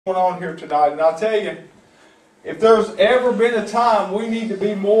going on here tonight, and I'll tell you, if there's ever been a time we need to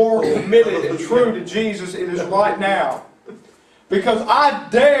be more committed and true to Jesus, it is right now. Because I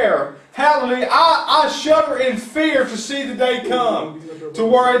dare, hallelujah, I shudder in fear to see the day come to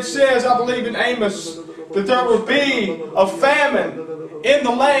where it says, I believe in Amos, that there will be a famine in the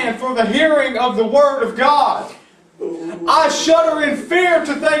land for the hearing of the Word of God. I shudder in fear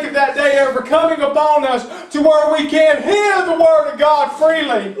to think of that day ever coming upon us to where we can hear the Word of God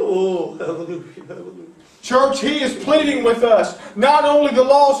freely. Oh, hallelujah, hallelujah. Church, He is pleading with us, not only the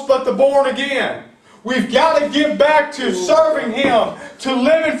lost but the born again. We've got to get back to serving Him, to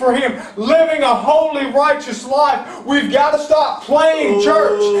living for Him, living a holy, righteous life. We've got to stop playing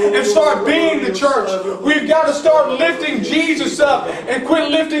church and start being the church. We've got to start lifting Jesus up and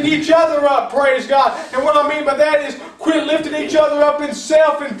quit lifting each other up, praise God. And what I mean by that is quit lifting each other up in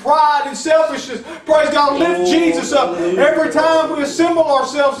self and pride and selfishness. Praise God, lift Jesus up. Every time we assemble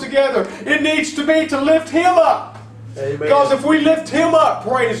ourselves together, it needs to be to lift Him up. Amen. Because if we lift Him up,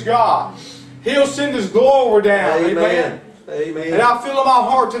 praise God, He'll send His glory down. Amen. Amen. And I feel in my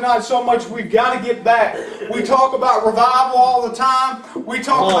heart tonight so much we've got to get back. We talk about revival all the time. We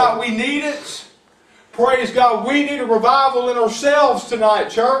talk about we need it. Praise God. We need a revival in ourselves tonight,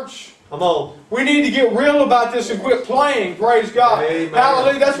 church. Come on. We need to get real about this and quit playing. Praise God. Amen.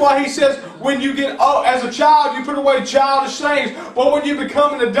 Hallelujah. That's why He says when you get, as a child, you put away childish things. But when you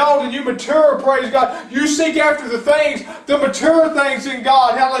become an adult and you mature, praise God, you seek after the things, the mature things in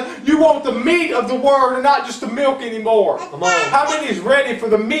God. Hallelujah. You want the meat of the Word and not just the milk anymore. Come on. How many is ready for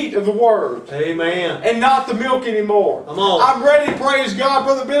the meat of the Word? Amen. And not the milk anymore. Come on. I'm ready, praise God,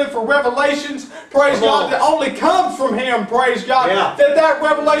 Brother Billy, for revelations, praise God, that only comes from Him, praise God. Yeah. That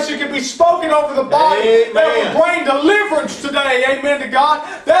revelation can be spoken over the body. Amen. That will bring deliverance today. Amen to God.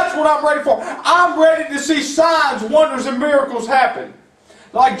 That's what I'm ready for. I'm ready to see signs, wonders, and miracles happen.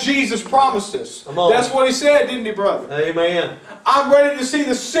 Like Jesus promised us. That's what He said, didn't He, brother? Amen. I'm ready to see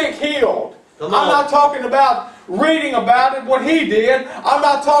the sick healed. Come I'm on. not talking about reading about it, what He did. I'm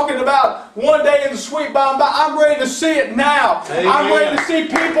not talking about one day in the sweet by and by. I'm ready to see it now. Amen. I'm ready to see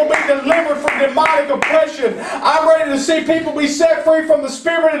people be delivered from demonic oppression. I'm ready to see people be set free from the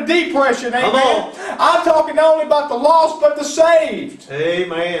spirit of depression. Amen. I'm talking not only about the lost, but the saved.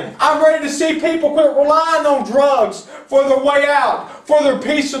 Amen. I'm ready to see people quit relying on drugs for their way out, for their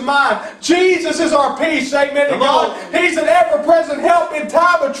peace of mind. Jesus is our peace. Amen to God. He's an ever-present help in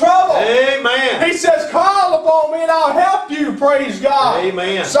time of trouble. Amen. He says, call upon me and I'll help you. Praise God.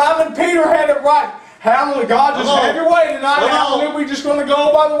 Amen. Simon Peter had it right. Hallelujah. God, just have your way tonight. Hallelujah. We're just going to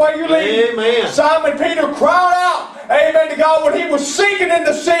go by the way you lead. Amen. Simon Peter cried out, amen to God, when he was sinking in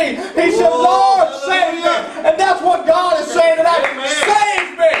the sea. He said, Lord, save me. And that's what God is saying tonight. Amen.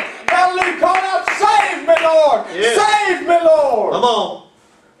 Save me. Hallelujah. Call out, save me, Lord. Yes. Save me, Lord. Come on.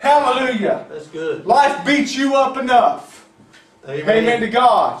 Hallelujah. That's good. Life beats you up enough. Amen. Amen to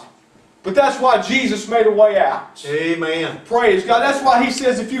God. But that's why Jesus made a way out. Amen. Praise God. That's why He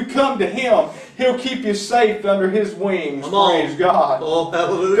says if you come to Him, He'll keep you safe under His wings. Praise God. Oh,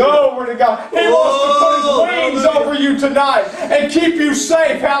 hallelujah. Glory to God. He wants to put His wings over you tonight and keep you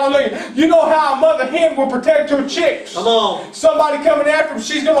safe. Hallelujah. You know how a mother hen will protect her chicks. Come on. Somebody coming after them,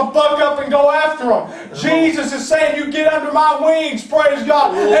 she's going to buck up and go after them. Jesus is saying, you get under my wings, praise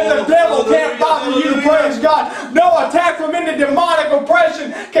God, and the devil can't bother you, praise God. No attack from any demonic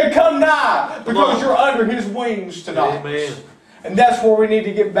oppression can come nigh because you're under His wings tonight. Amen. And that's where we need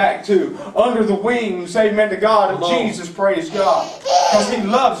to get back to. Under the wings, amen to God, of Jesus, praise God. Because He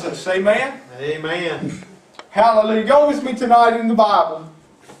loves us, amen? Amen. Hallelujah. Go with me tonight in the Bible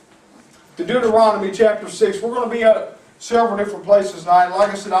to Deuteronomy chapter 6. We're going to be at several different places tonight. And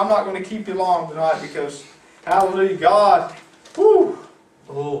like I said, I'm not going to keep you long tonight because, hallelujah, God, whew,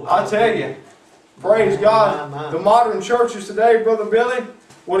 I tell you, praise God. The modern churches today, Brother Billy,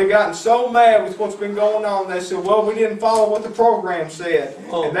 would have gotten so mad with what's been going on. They said, well, we didn't follow what the program said.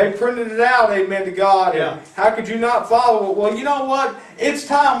 And they printed it out, amen to God. Yeah. How could you not follow it? Well, you know what? It's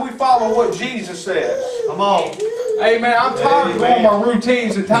time we follow what Jesus says. Come on. Amen. I'm tired of doing my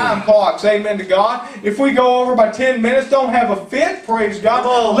routines and time clocks. Amen to God. If we go over by 10 minutes, don't have a fit. Praise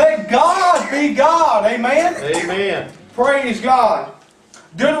God. Let God be God. Amen. Amen. Praise God.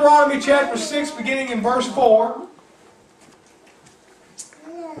 Deuteronomy chapter 6, beginning in verse 4.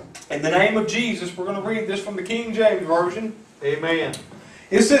 In the name of Jesus, we're going to read this from the King James Version. Amen.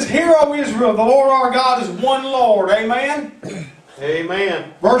 It says, Hear, O Israel, the Lord our God is one Lord. Amen.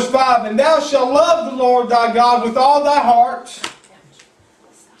 Amen. Verse 5, And thou shalt love the Lord thy God with all thy heart.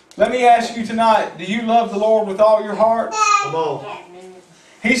 Let me ask you tonight, do you love the Lord with all your heart? Come on.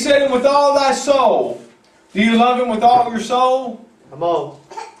 He said, And with all thy soul. Do you love Him with all your soul? Come on.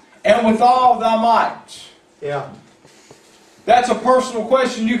 and with all thy might. Yeah. That's a personal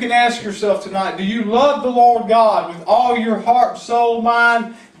question you can ask yourself tonight. Do you love the Lord God with all your heart, soul,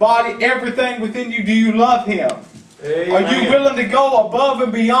 mind, body, everything within you? Do you love Him? Amen. Are you willing to go above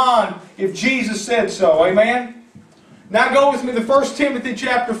and beyond if Jesus said so? Amen? Now go with me to 1 Timothy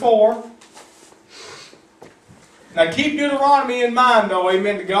chapter 4. Now keep Deuteronomy in mind though,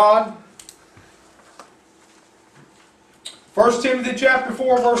 amen to God. 1 Timothy chapter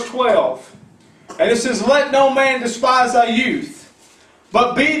 4 verse 12. And it says, let no man despise thy youth,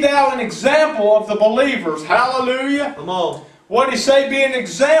 but be thou an example of the believers. Hallelujah. Come on. What did he say? Be an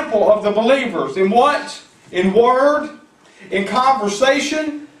example of the believers. In what? In word, in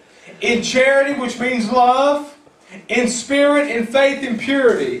conversation, in charity, which means love, in spirit, in faith, in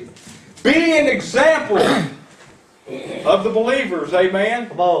purity. Be an example of the believers. Amen.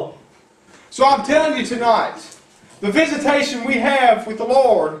 Come on. So I'm telling you tonight, the visitation we have with the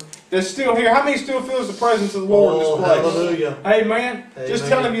Lord that's still here. How many still feels the presence of the Lord in this place? Hallelujah. Amen. Amen. Just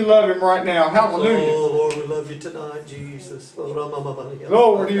tell Him you love Him right now. Hallelujah. Oh, Lord, we love you tonight, Jesus.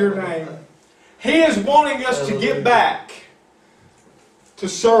 Glory to your name. He is wanting us to get back to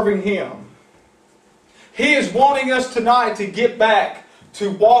serving Him. He is wanting us tonight to get back to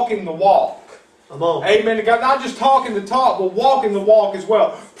walking the walk. Come on. Amen to God. Not just talking the talk, but walking the walk as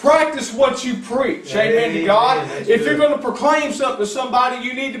well. Practice what you preach. Amen to God. If you're going to proclaim something to somebody,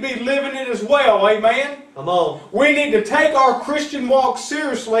 you need to be living it as well. Amen. Come on. We need to take our Christian walk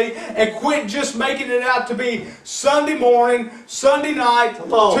seriously and quit just making it out to be Sunday morning, Sunday night,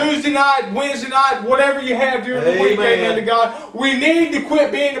 Tuesday night, Wednesday night, whatever you have during the week. Amen to God. We need to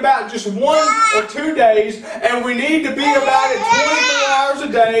quit being about just 1 or 2 days, and we need to be about it 24 hours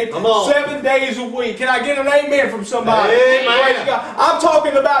a day, 7 days a week. Can I get an amen from somebody? Amen. Praise God. I'm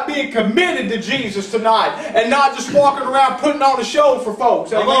talking about being committed to Jesus tonight and not just walking around putting on a show for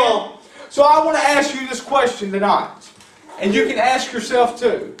folks. Amen. Come on. So I want to ask you this question tonight, and you can ask yourself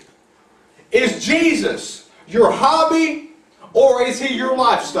too. Is Jesus your hobby, or is He your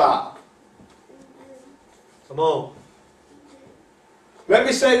lifestyle? Come on. Let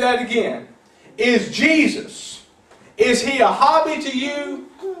me say that again. Is Jesus, is He a hobby to you,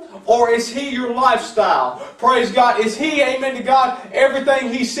 or is He your lifestyle? Praise God. Is He, amen to God,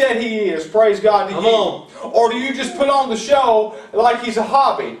 everything He said He is? Praise God to you. Or do you just put on the show like He's a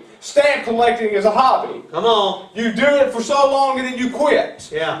hobby? Stamp collecting is a hobby. Come on. You do it for so long and then you quit.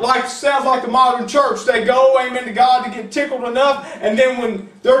 Yeah. Sounds like the modern church. They go, amen to God, to get tickled enough, and then when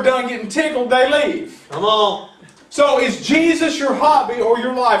they're done getting tickled, they leave. Come on. So is Jesus your hobby or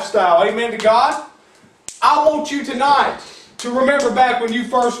your lifestyle? Amen to God. I want you tonight to remember back when you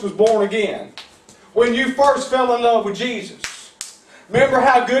first was born again. When you first fell in love with Jesus. Remember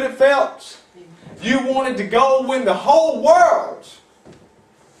how good it felt? You wanted to go win the whole world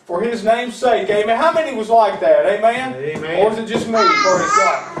for His name's sake. Amen. How many was like that? Amen? Amen. Or is it just me? Praise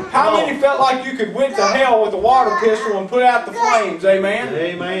God. How many felt like you could went to hell with a water pistol and put out the flames? Amen?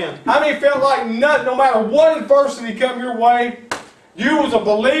 Amen. How many felt like nothing, no matter what adversity come your way, you was a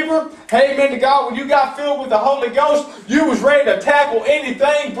believer? Amen to God. When you got filled with the Holy Ghost, you was ready to tackle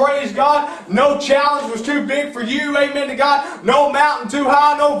anything. Praise God. No challenge was too big for you. Amen to God. No mountain too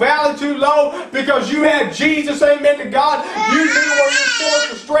high, no valley too low, because you had Jesus. Amen to God. You knew where your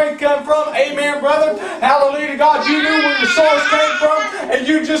source of strength came from. Amen, brother. Hallelujah to God. You knew where your source came from, and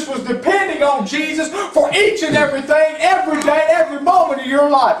you just was depending on Jesus for each and everything, every day, every moment of your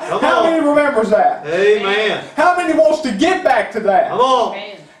life. How many remembers that? Amen. How many wants to get back to that? Come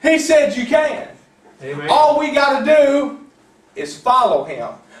on. He said you can. Amen. All we got to do is follow Him.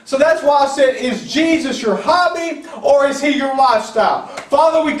 So that's why I said, is Jesus your hobby or is He your lifestyle?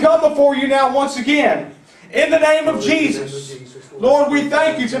 Father, we come before you now once again in the name of Jesus. Lord, we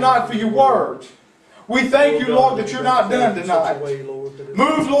thank you tonight for your word. We thank you, Lord, that you're not done tonight.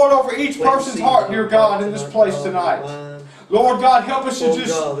 Move, Lord, over each person's heart, dear God, in this place tonight. Lord God, help us to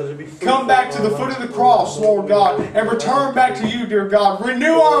just come back to the foot of the cross, Lord God, and return back to you, dear God.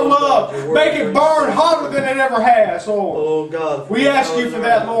 Renew our love. Make it burn hotter than it ever has, Lord. We ask you for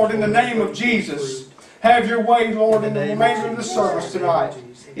that, Lord, in the name of Jesus. Have your way, Lord, in the remainder of the service tonight.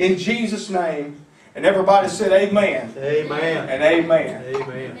 In Jesus' name. And everybody said amen. Amen. And amen.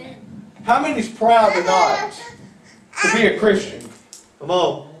 Amen. How many's proud tonight to be a Christian? Come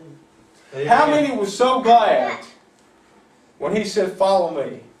on. Amen. How many was so glad when He said, follow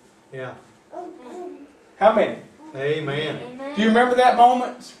me? Yeah. How many? Amen. Do you remember that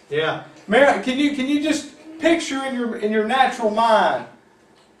moment? Yeah. Can you just picture in your natural mind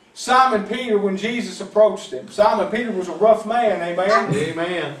Simon Peter when Jesus approached him? Simon Peter was a rough man, amen?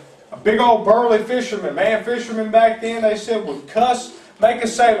 Amen. A big old burly fisherman. Man, fishermen back then, they said, would cuss make a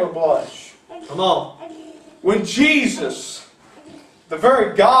sailor blush. Come on. When Jesus, the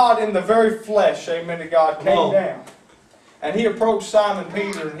very God in the very flesh, amen to God, came down. And He approached Simon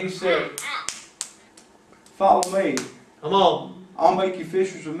Peter and He said, follow me. Come on. I'll make you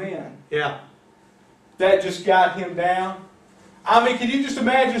fishers of men. Yeah. That just got him down. I mean, can you just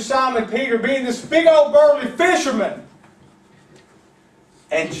imagine Simon Peter being this big old burly fisherman?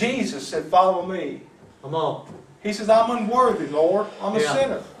 And Jesus said, follow me. Come on. He says, I'm unworthy, Lord. I'm a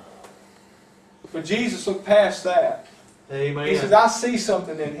sinner. But Jesus looked past that. Amen. He says, I see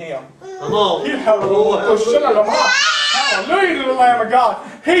something in him. Come on. Hallelujah to the Lamb of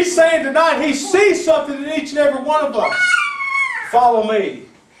God. He's saying tonight He sees something in each and every one of us. Follow me,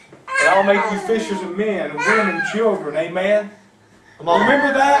 and I'll make you fishers of men, and women, and children. Amen? Come on.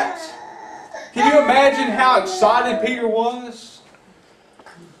 Remember that? Can you imagine how excited Peter was?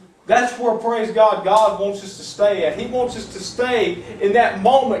 That's where, praise God, God wants us to stay at. He wants us to stay in that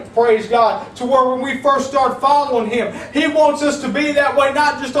moment, praise God, to where when we first start following Him, He wants us to be that way,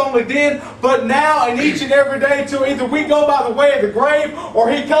 not just only then, but now and each and every day till either we go by the way of the grave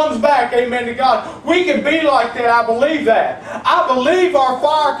or He comes back, amen to God. We can be like that, I believe that. I believe our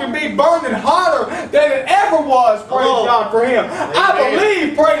fire can be burning hotter than it ever was, praise God, for Him. Amen. I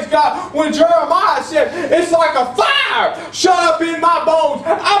believe, praise God, when Jeremiah said, it's like a fire shut up in my bones.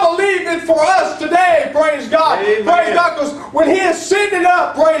 I believe it for us today, praise God. Amen. Praise God, because when He ascended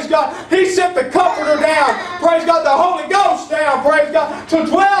up, praise God, He sent the Comforter down, praise God, the Holy Ghost down, praise God, to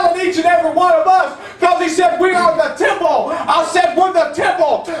dwell in each and every one of us, because He said we are the temple. I said we're the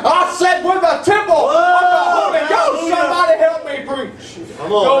temple. I said we're the temple of the Holy Ghost. Somebody help me preach.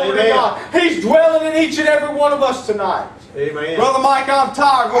 Come on, amen. God. He's dwelling in each and every one of us tonight. Amen. Brother Mike, I'm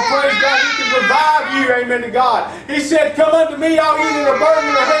tired. Well, praise God, He can revive you. Amen to God. He said, come unto me, all ye that are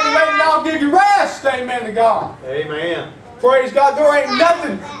burdened or heavy laden, and I'll give you rest. Amen to God. Amen. Praise God. There ain't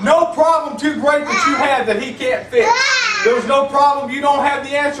nothing, no problem too great that you have that He can't fix. There's no problem you don't have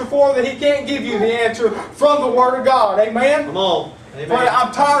the answer for that He can't give you the answer from the Word of God. Amen? Come on. Amen.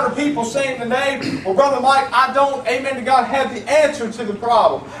 I'm tired of people saying today, well, Brother Mike, I don't, amen to God, have the answer to the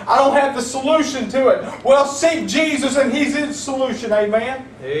problem. I don't have the solution to it. Well, seek Jesus and He's His solution. Amen?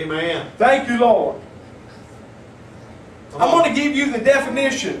 Amen. Thank you, Lord. I'm going to give you the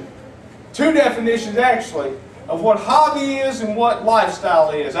definition, two definitions actually, of what hobby is and what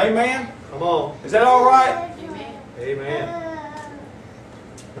lifestyle is. Amen? Come on. Is that all right? Amen.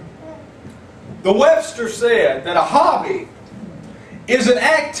 The Webster said that a hobby is an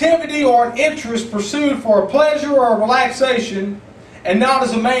activity or an interest pursued for a pleasure or a relaxation and not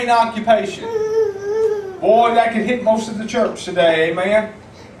as a main occupation. Boy, that can hit most of the church today, amen?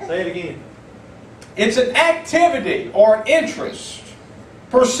 Say it again. It's an activity or an interest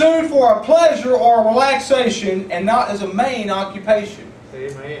pursued for a pleasure or a relaxation and not as a main occupation.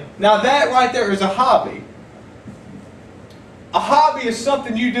 Amen. Now that right there is a hobby. A hobby is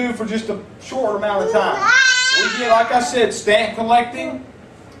something you do for just a short amount of time. We get, like I said, stamp collecting.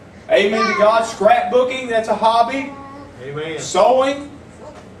 Amen to God. Scrapbooking, that's a hobby. Amen. Sewing.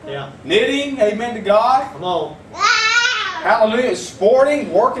 Yeah. Knitting. Amen to God. Come on. Hallelujah.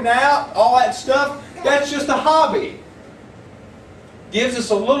 Sporting, working out, all that stuff. That's just a hobby. Gives us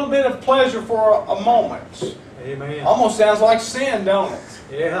a little bit of pleasure for a moment. Amen. Almost sounds like sin, don't it?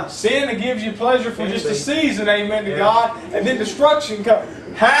 Yeah. Sin that gives you pleasure for just a season, amen to God, and then destruction comes.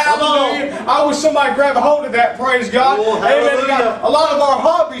 Hallelujah. I wish somebody grab a hold of that, praise God. Amen to God. A lot of our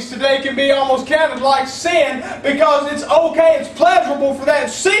hobbies today can be almost counted like sin because it's okay, it's pleasurable for that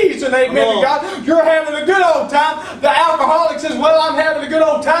season, amen to God. You're having a good old time. The alcoholic says, well, I'm having a good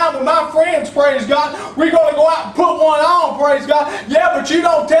old time with my friends, praise God. We're going to go out and put one on, praise God. Yeah, but you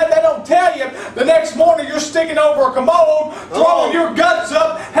don't tell, they don't tell you. The next morning you're sticking over a commode, throwing your guts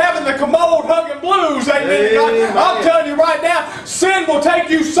up, having the commode hugging blues, amen to God. I'm telling you right now, sin will take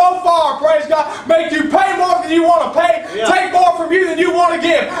you so far, praise God, make you pay more than you want to pay, take more from you than you want to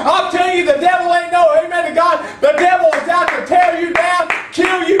give. I'm telling you, the devil ain't no, amen to God, the devil is out to tear you down,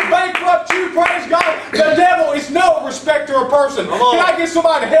 kill you, bankrupt you, praise God. The devil is no respecter of person. Can I get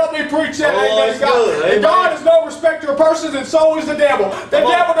somebody to help me preach that, amen to God? If God is no respecter of persons, and so is the devil. The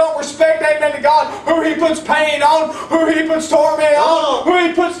devil don't respect, amen to God, who he puts pain on, who he puts torment on, who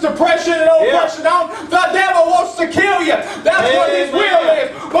he puts depression and oppression on. The devil wants to kill you. That's what his will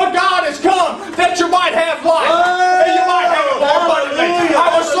is. But God has come that you might have life. And you might have it more abundantly.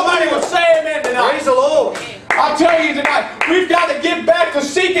 I wish somebody would say amen tonight. Praise the Lord. I tell you tonight, we've got to get back to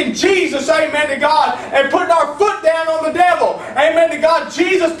seeking Jesus, amen to God, and putting our foot down on the devil, amen to God. God,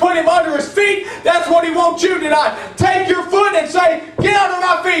 Jesus put him under his feet. That's what he wants you tonight. Take your foot and say, get under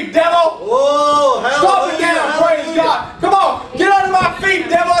my feet, devil. Whoa, Stop it down, praise God. Come on, get under my feet,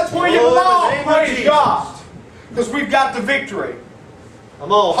 devil. That's where you belong, praise God. Because we've got the victory.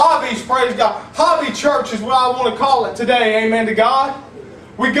 Come on. Hobbies, praise God. Hobby church is what I want to call it today, amen to God.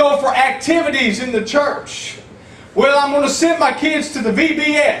 We go for activities in the church. Well, I'm going to send my kids to the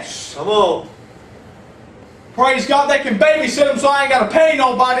VBS. Come on. Praise God, they can babysit them so I ain't got to pay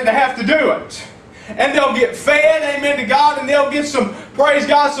nobody to have to do it. And they'll get fed, amen to God, and they'll get some, praise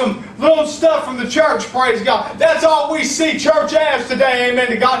God, some little stuff from the church, praise God. That's all we see church as today, amen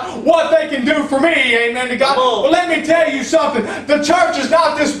to God. What they can do for me, amen to God. Well, let me tell you something. The church is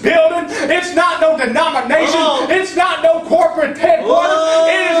not this building. It's not no denomination. It's not no corporate headquarters.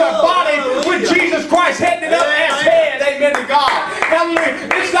 It is a body with Jesus Christ heading it up as head, amen to God. Hallelujah.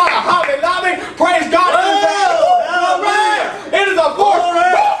 It's not a Hobby Lobby, praise God. It is a force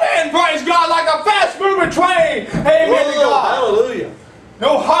moving, praise God, like a fast-moving train. Amen to God. Hallelujah.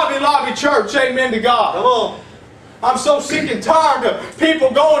 No Hobby Lobby church. Amen to God. Come on. I'm so sick and tired of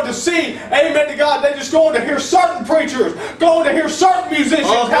people going to see, amen to God, they're just going to hear certain preachers, going to hear certain musicians,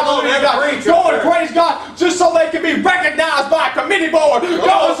 hallelujah, God, going to praise God just so they can be recognized by a committee board,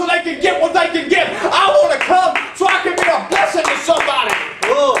 going so they can get what they can get. I want to come so I can be a blessing to somebody.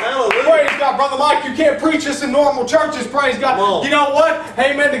 Oh, hallelujah. Praise God. Brother Mike, you can't preach this in normal churches, praise God. You know what?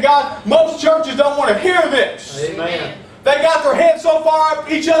 Amen to God. Most churches don't want to hear this. Amen. They got their heads so far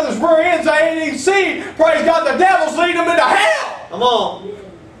up each other's rear ends they ain't even see. Praise God, the devil's leading them into hell. Come on.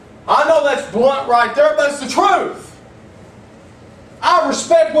 I know that's blunt right there, but it's the truth. I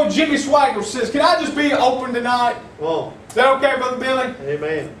respect what Jimmy Swagger says. Can I just be open tonight? Come on. Is that okay, Brother Billy?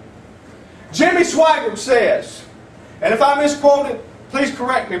 Amen. Jimmy Swagger says, and if I misquote it, please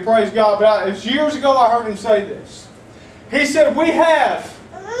correct me, praise God, but it's years ago I heard him say this. He said, we have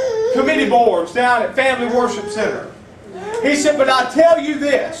committee boards down at Family Worship Center. He said, but I tell you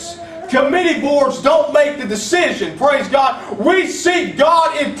this, committee boards don't make the decision, praise God. We seek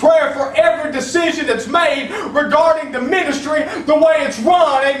God in prayer for every decision that's made regarding the ministry, the way it's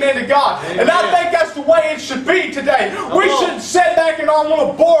run, amen to God. Amen. And I think that's the way it should be today. We shouldn't sit back in our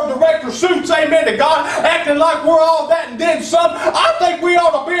little board director suits, amen to God, acting like we're all that and then some. I think we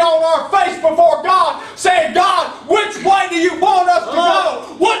ought to be on our face before God, saying, God, which way do you want us to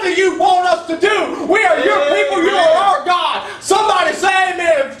go? What do you want us to do? We are your people, you are our God. Somebody say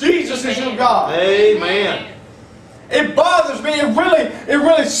amen if Jesus is your God. Amen. It bothers me, it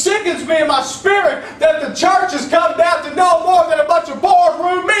really sickens me in my spirit that the church has come down to no more than a bunch of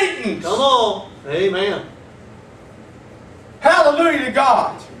boardroom meetings. Come on. Amen. Hallelujah to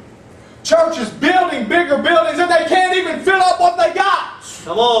God. Churches building bigger buildings and they can't even fill up what they got.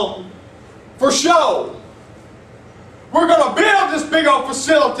 Come on. For show. We're going to build this big old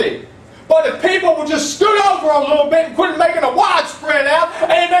facility. But if people would just scoot over a little bit and quit making a widespread out,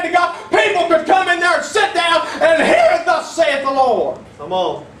 amen to God, people could come in there and sit down and hear thus saith the Lord. Come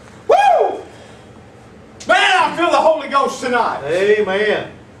on. Woo! Man, I feel the Holy Ghost tonight.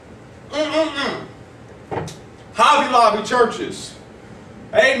 Amen. Hobby Lobby churches.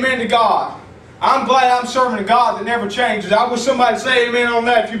 Amen to God. I'm glad I'm serving a God that never changes. I wish somebody would say amen on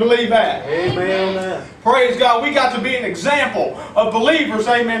that if you believe that. Amen on that. Praise God. We got to be an example of believers,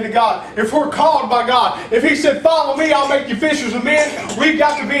 amen to God. If we're called by God, if He said, follow me, I'll make you fishers of men, we've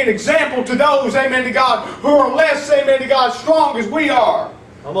got to be an example to those, amen to God, who are less, amen to God, strong as we are.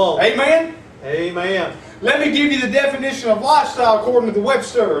 Come on. Amen? Amen. Let me give you the definition of lifestyle according to the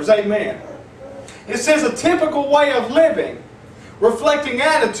Webster's. Amen. It says a typical way of living, reflecting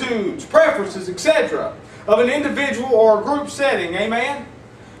attitudes, preferences, etc. of an individual or a group setting. Amen?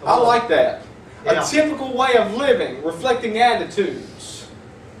 I like that. Yeah. A typical way of living, reflecting attitudes.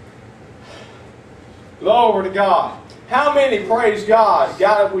 Glory to God. How many, praise God,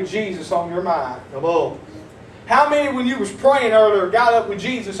 got up with Jesus on your mind? Come on. How many, when you was praying earlier, got up with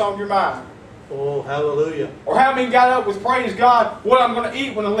Jesus on your mind? Oh, hallelujah. Or how many got up with, praise God, what I'm going to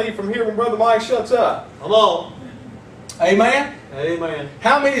eat when I leave from here when Brother Mike shuts up? Come on. Amen? Amen.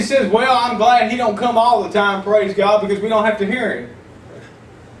 How many says, well, I'm glad he don't come all the time, praise God, because we don't have to hear him?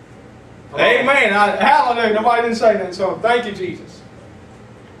 Amen. Hallelujah. Nobody didn't say that, so thank you, Jesus.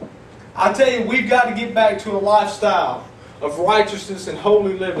 I tell you, we've got to get back to a lifestyle of righteousness and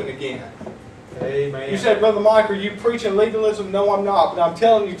holy living again. Amen. You said, Brother Mike, are you preaching legalism? No, I'm not. But I'm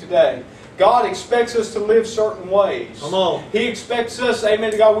telling you today, God expects us to live certain ways. Come on. He expects us,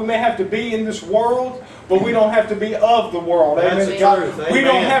 amen to God, we may have to be in this world, but we don't have to be of the world. That's Amen. the God. truth. We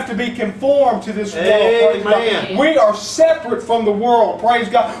don't Amen. have to be conformed to this world. Praise Amen. God. We are separate from the world. Praise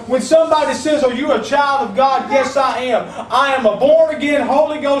God. When somebody says, "Are you a child of God?" Yes, I am. I am a born again,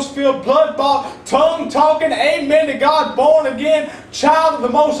 Holy Ghost filled, blood bought, tongue talking, amen to God, born again, child of the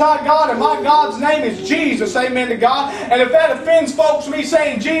Most High God, and my God's name is Jesus. Amen to God. And if that offends folks, me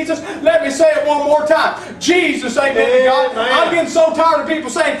saying Jesus, let me say it one more time. Jesus, amen to God. I'm getting so tired of people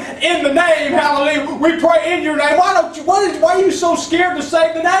saying, "In the name, hallelujah, we pray in your name." Why are you so scared to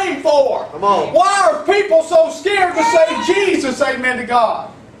say the name for? Come on. Why are people so scared to say Jesus, amen to God?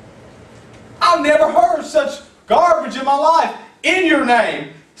 I've never heard such garbage in my life. In your name.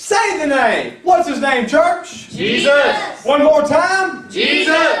 Say the name. What's his name, church? Jesus. One more time.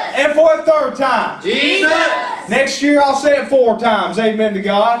 Jesus. And for a third time. Jesus. Next year I'll say it 4 times. Amen to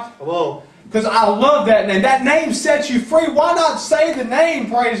God. Come on. Because I love that name. That name sets you free. Why not say the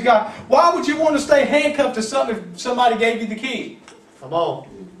name, praise God? Why would you want to stay handcuffed to something if somebody gave you the key? Come on.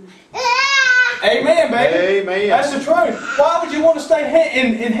 Amen, baby. Amen. That's the truth. Why would you want to stay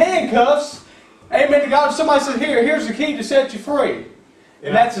in handcuffs? Amen to God. If somebody says, here's the key to set you free.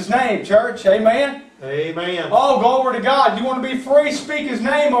 And that's his name, church. Amen. Amen. Oh, glory to God. You want to be free? Speak his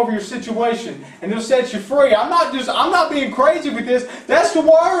name over your situation, and he'll set you free. I'm not being crazy with this. That's the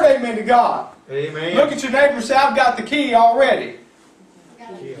word, amen to God. Amen. Look at your neighbor and say, "I've got the key already."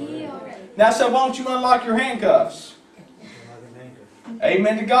 Now say, "Why don't you unlock your handcuffs?"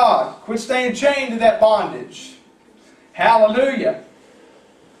 Amen to God. Quit staying chained to that bondage. Hallelujah.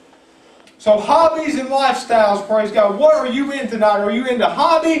 So hobbies and lifestyles, praise God. What are you in tonight? Are you into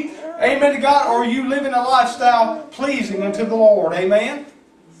hobby? Amen to God. Or are you living a lifestyle pleasing unto the Lord? Amen.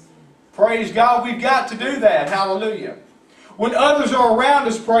 Praise God. We've got to do that. Hallelujah. When others are around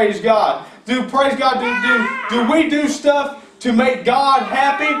us, praise God. Do we do stuff to make God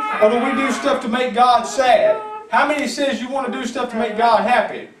happy, or do we do stuff to make God sad? How many says you want to do stuff to make God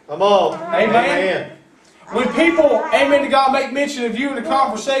happy? Come on. Amen. Amen. When people, amen to God, make mention of you in a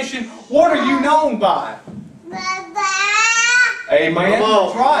conversation, what are you known by? Amen. Come on.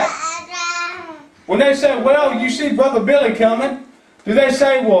 That's right. When they say, "Well, you see Brother Billy coming," do they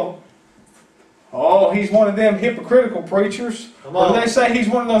say, "Well, oh, he's one of them hypocritical preachers"? Or do they say he's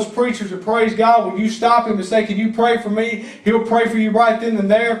one of those preachers that, praise God, when you stop him and say, "Can you pray for me?" he'll pray for you right then and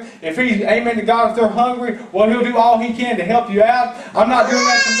there. If he's, amen to God, if they're hungry, well, he'll do all he can to help you out. I'm not doing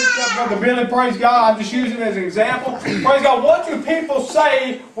that to lift up Brother Billy, praise God. I'm just using it as an example. Praise God. What do people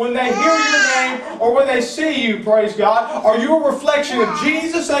say when they hear your name or when they see you, praise God? Are you a reflection of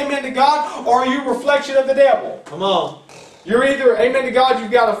Jesus, amen to God, or are you a reflection of the devil? Come on. You're either, amen to God, you've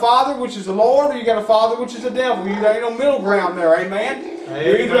got a father, which is the Lord, or you've got a father, which is the devil. You ain't no middle ground there, amen?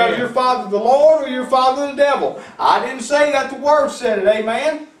 You're either your father the Lord, or your father the devil. I didn't say that, the Word said it,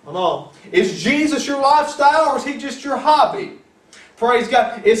 amen? Come on. Is Jesus your lifestyle, or is He just your hobby? Praise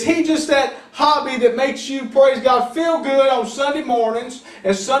God. Is He just that hobby that makes you, praise God, feel good on Sunday mornings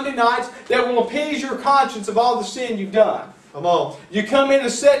and Sunday nights that will appease your conscience of all the sin you've done? Come on. You come in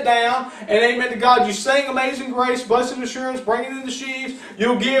and sit down, and amen to God, you sing Amazing Grace, Blessed Assurance, bring it in the sheaves.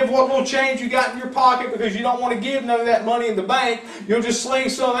 You'll give what little change you got in your pocket because you don't want to give none of that money in the bank. You'll just sling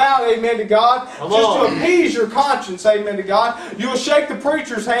some out, amen to God, just to appease your conscience, amen to God. You'll shake the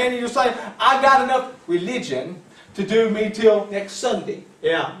preacher's hand and you'll say, "I've got enough religion to do me till next Sunday.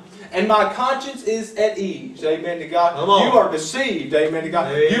 Yeah. And my conscience is at ease." Amen to God. Come on. You are deceived. Amen to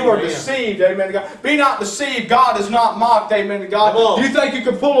God. Amen. You are deceived. Amen to God. Be not deceived. God is not mocked. Amen to God. Come on. You think you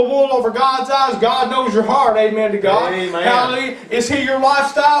can pull a wool over God's eyes? God knows your heart. Amen to God. Amen. Hallelujah. Is He your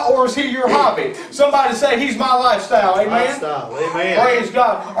lifestyle or is He your hobby? Somebody say, "He's my lifestyle." Amen. Lifestyle. Amen. Praise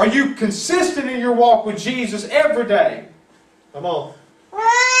God. Are you consistent in your walk with Jesus every day? Come on.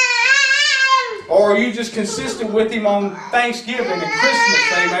 Or are you just consistent with Him on Thanksgiving and Christmas?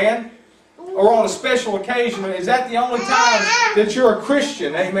 Amen. Or on a special occasion? Is that the only time that you're a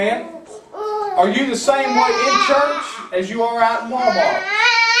Christian? Amen. Are you the same way in church as you are out in Walmart?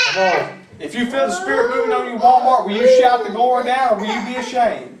 Come on. If you feel the Spirit moving on you in Walmart, will you shout the glory down, or will you be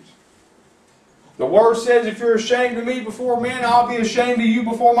ashamed? The Word says, "If you're ashamed of me before men, I'll be ashamed of you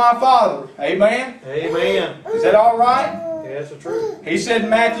before my Father." Amen. Amen. Is that all right? That's the truth. He said in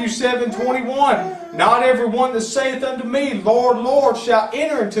Matthew 7:21, "Not every one that saith unto me, Lord, Lord, shall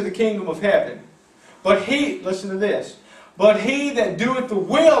enter into the kingdom of heaven. But he," listen to this, "but he that doeth the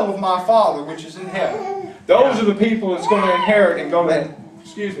will of my Father which is in heaven." Those are the people that's going to inherit and go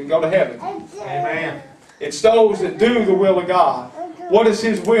to heaven. Amen. It's those that do the will of God. What is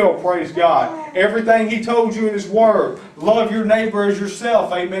His will? Praise God. Everything He told you in His Word. Love your neighbor as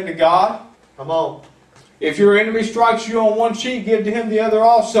yourself. Amen to God. Come on. If your enemy strikes you on one cheek, give to him the other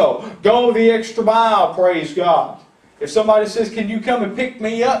also. Go the extra mile, praise God. If somebody says, can you come and pick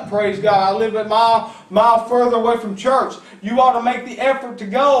me up, praise God, I live a mile further away from church, you ought to make the effort to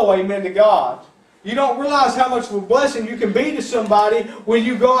go, amen to God. You don't realize how much of a blessing you can be to somebody when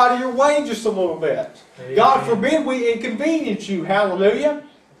you go out of your way just a little bit. Amen. God forbid we inconvenience you, hallelujah.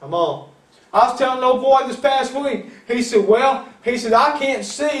 Come on. I was telling an old boy this past week, he said, I can't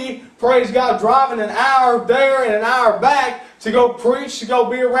see, praise God, driving an hour there and an hour back to go preach, to go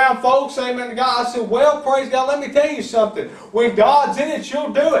be around folks, amen to God. I said, well, praise God, let me tell you something. When God's in it,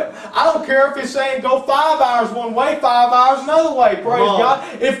 you'll do it. I don't care if it's saying go 5 hours one way, 5 hours another way, praise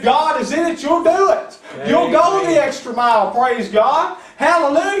God. If God is in it, you'll do it. Amen. You'll go the extra mile, praise God.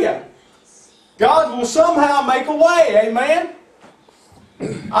 Hallelujah. God will somehow make a way, amen.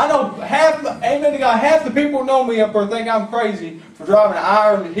 I know amen to God, half the people who know me up there think I'm crazy for driving an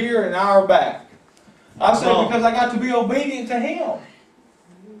hour here and an hour back. I said, because I got to be obedient to Him.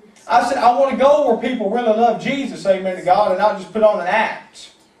 I said, I want to go where people really love Jesus, amen to God, and not just put on an act.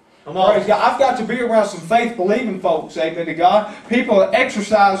 Praise God. I've got to be around some faith-believing folks, amen to God. People that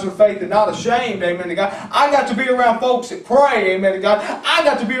exercise their faith and not ashamed, amen to God. I got to be around folks that pray, amen to God. I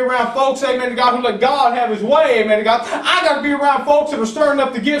got to be around folks, amen to God, who let God have His way, amen to God. I got to be around folks that are stirring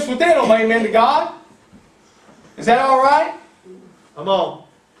up the gifts within them, amen to God. Is that all right? Come on.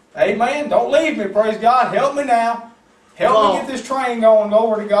 Amen. Don't leave me, praise God. Help me now. Help me get this train going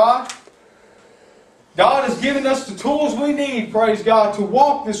over to God. God has given us the tools we need, praise God, to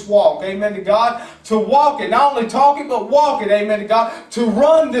walk this walk, amen to God, to walk it, not only talk it, but walk it, amen to God, to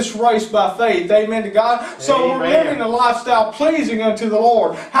run this race by faith, amen to God, so we're living a lifestyle pleasing unto the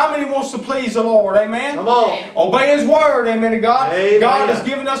Lord. How many wants to please the Lord, amen? Come on. Obey His Word, amen to God. Amen. God has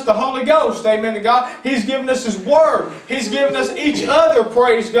given us the Holy Ghost, amen to God. He's given us His Word. He's given us each other,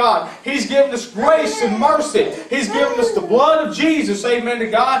 praise God. He's given us grace and mercy. He's given us the blood of Jesus, amen to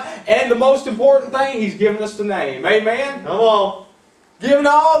God, and the most important thing, He's given us the name. Amen? Come on. Giving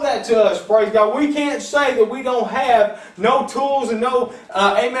all that to us, praise God. We can't say that we don't have no tools and no,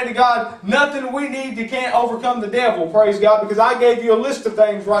 amen to God, nothing we need to can't overcome the devil, praise God, because I gave you a list of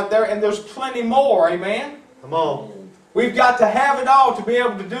things right there, and there's plenty more, amen? Come on. We've got to have it all to be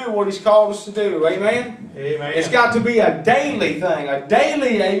able to do what He's called us to do, amen? Amen. It's got to be a daily thing, a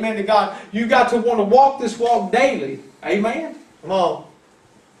daily, amen to God. You've got to want to walk this walk daily, amen? Come on.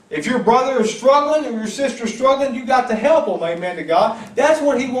 If your brother is struggling or your sister is struggling, you've got to help them, amen to God. That's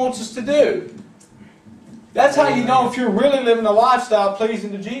what He wants us to do. That's how you know if you're really living a lifestyle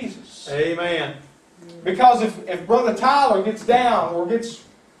pleasing to Jesus. Amen. Because if Brother Tyler gets down or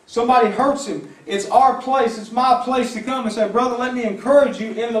somebody hurts him, it's our place, it's my place to come and say, brother, let me encourage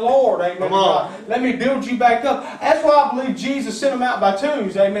you in the Lord, amen to God. Let me build you back up. That's why I believe Jesus sent them out by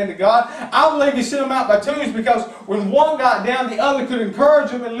twos, amen to God. I believe He sent them out by twos because when one got down, the other could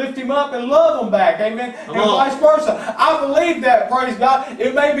encourage him and lift him up and love him back, amen, and vice versa. I believe that, praise God.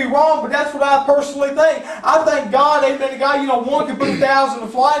 It may be wrong, but that's what I personally think. I thank God, amen to God, you know, one can put 1,000 to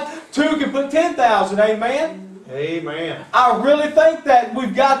flight, two can put 10,000, amen. Amen. I really think that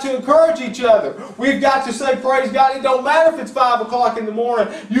we've got to encourage each other. We've got to say, praise God, it don't matter if it's 5 o'clock in the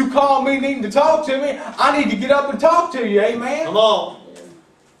morning. You call me needing to talk to me, I need to get up and talk to you. Amen? Come on.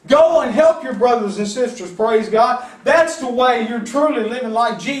 Go and help your brothers and sisters, praise God. That's the way you're truly living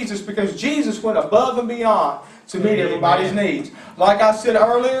like Jesus, because Jesus went above and beyond to meet everybody's needs. Like I said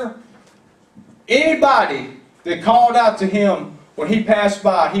earlier, anybody that called out to Him when He passed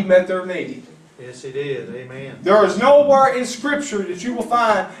by, He met their need. Yes, He did. Amen. There is nowhere in Scripture that you will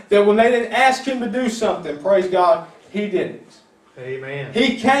find that when they didn't ask Him to do something, praise God, He didn't. Amen.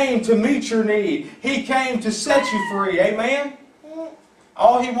 He came to meet your need. He came to set you free. Amen?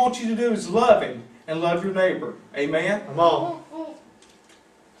 All He wants you to do is love Him and love your neighbor. Amen? Come on.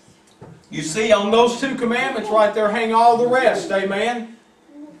 You see, on those 2 commandments right there hang all the rest. Amen?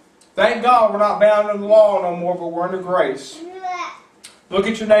 Thank God we're not bound under the law no more, but we're under grace. Look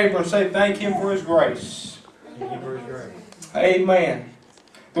at your neighbor and say, thank Him for His grace. Thank Him for His grace. Amen.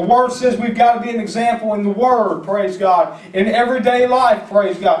 The Word says we've got to be an example in the Word, praise God. In everyday life,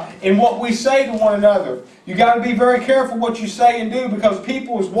 praise God. In what we say to one another. You've got to be very careful what you say and do, because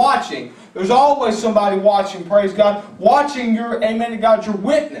people is watching. There's always somebody watching, praise God. Watching your, amen to God, your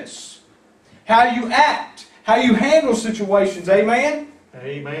witness. How you act. How you handle situations. Amen?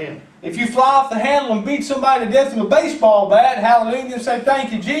 Amen. If you fly off the handle and beat somebody to death with a baseball bat, hallelujah, and say,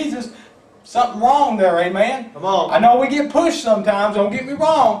 thank you, Jesus, something wrong there, amen? Come on. I know we get pushed sometimes, don't get me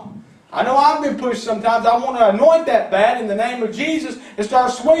wrong. I know I've been pushed sometimes. I want to anoint that bat in the name of Jesus and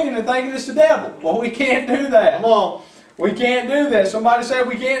start swinging and thinking it's the devil. Well, we can't do that. Come on. We can't do that. Somebody said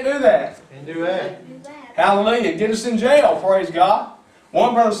we can't do that. Can't do that. Hallelujah. Get us in jail, praise God.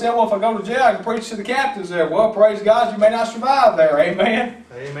 One brother said, well, if I go to jail, I can preach to the captives there. Well, praise God, you may not survive there. Amen.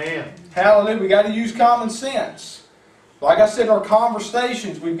 Amen. Hallelujah. We got to use common sense. Like I said, our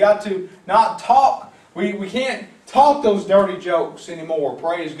conversations, we've got to not talk. We can't talk those dirty jokes anymore.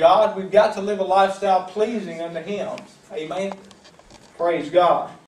 Praise God. We've got to live a lifestyle pleasing unto Him. Amen. Praise God.